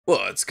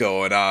What's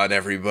going on,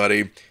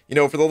 everybody? You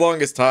know, for the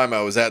longest time,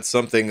 I was at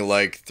something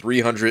like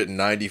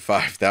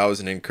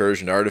 395,000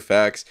 incursion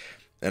artifacts,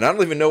 and I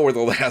don't even know where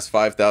the last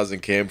 5,000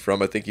 came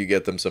from. I think you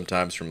get them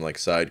sometimes from, like,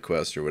 side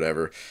quests or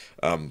whatever.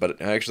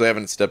 But I actually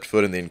haven't stepped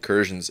foot in the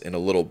incursions in a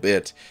little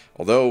bit,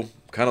 although I'm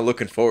kind of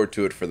looking forward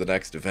to it for the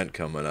next event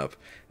coming up.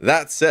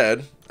 That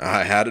said,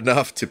 I had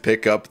enough to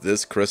pick up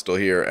this crystal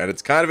here, and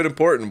it's kind of an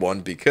important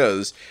one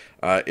because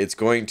it's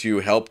going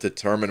to help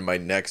determine my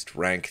next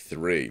rank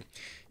 3.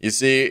 You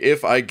see,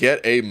 if I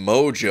get a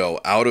mojo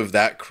out of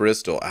that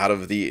crystal, out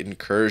of the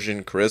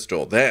incursion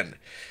crystal, then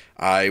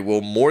I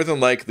will more than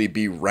likely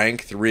be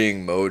rank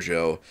 3ing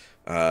mojo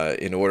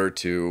in order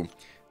to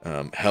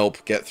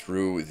help get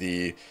through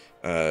the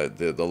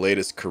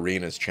latest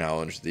Karina's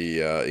challenge, the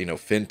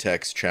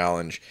Fintech's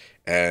challenge.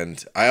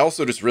 And I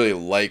also just really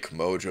like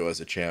mojo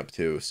as a champ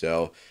too,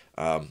 so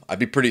I'd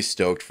be pretty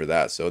stoked for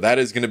that. So that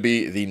is going to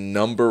be the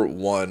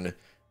 #1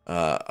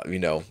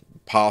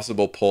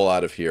 possible pull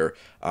out of here.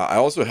 I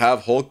also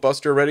have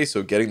Hulkbuster ready,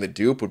 so getting the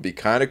dupe would be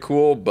kind of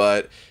cool,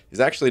 but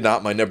he's actually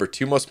not my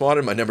 #2 most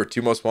wanted. My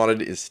 #2 most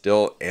wanted is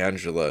still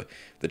Angela,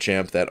 the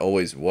champ that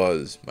always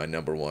was my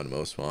 #1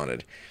 most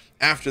wanted.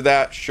 After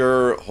that,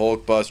 sure,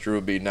 Hulkbuster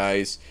would be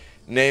nice.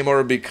 Namor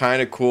would be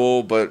kind of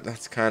cool, but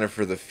that's kind of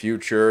for the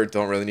future.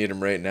 Don't really need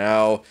him right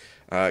now.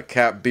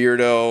 Cap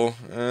Beardo,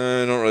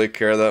 I don't really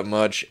care that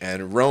much.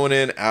 And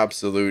Ronin,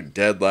 absolute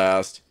dead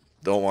last.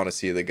 Don't want to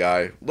see the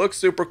guy. Looks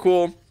super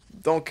cool.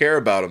 Don't care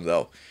about him,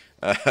 though.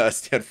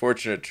 That's the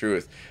unfortunate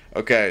truth.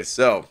 Okay,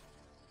 so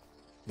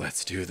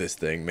let's do this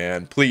thing,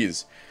 man.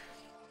 Please.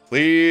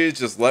 Please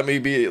just let me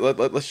be.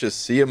 Let's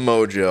just see a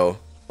mojo.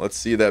 Let's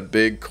see that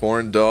big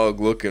corn dog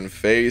looking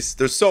face.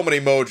 There's so many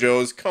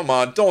mojos. Come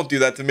on, don't do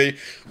that to me.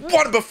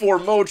 One before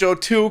mojo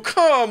 2.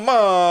 Come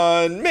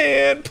on,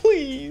 man,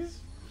 please.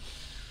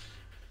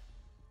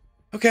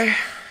 Okay.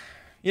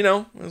 You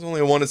know, there's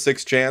only a 1 in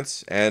 6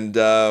 chance, and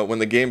when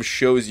the game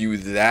shows you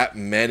that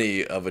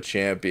many of a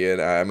champion,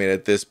 I mean,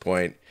 at this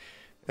point,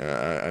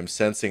 I'm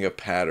sensing a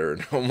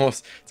pattern.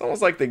 It's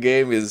almost like the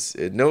game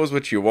it knows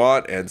what you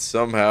want and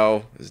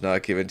somehow is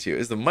not given to you.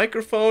 Is the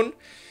microphone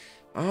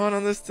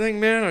on this thing,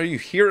 man? Are you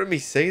hearing me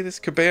say this,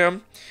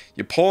 Kabam?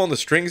 You pulling the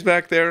strings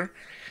back there?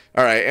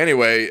 All right,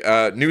 anyway,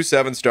 new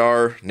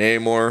 7-star,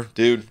 Namor.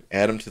 Dude,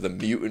 add him to the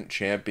mutant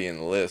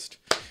champion list.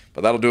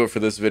 But that'll do it for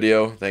this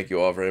video. Thank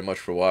you all very much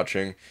for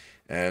watching.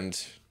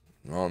 And,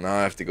 well, now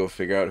I have to go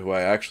figure out who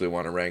I actually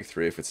want to rank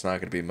 3 if it's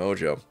not going to be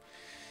Mojo.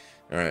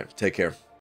 Alright, take care.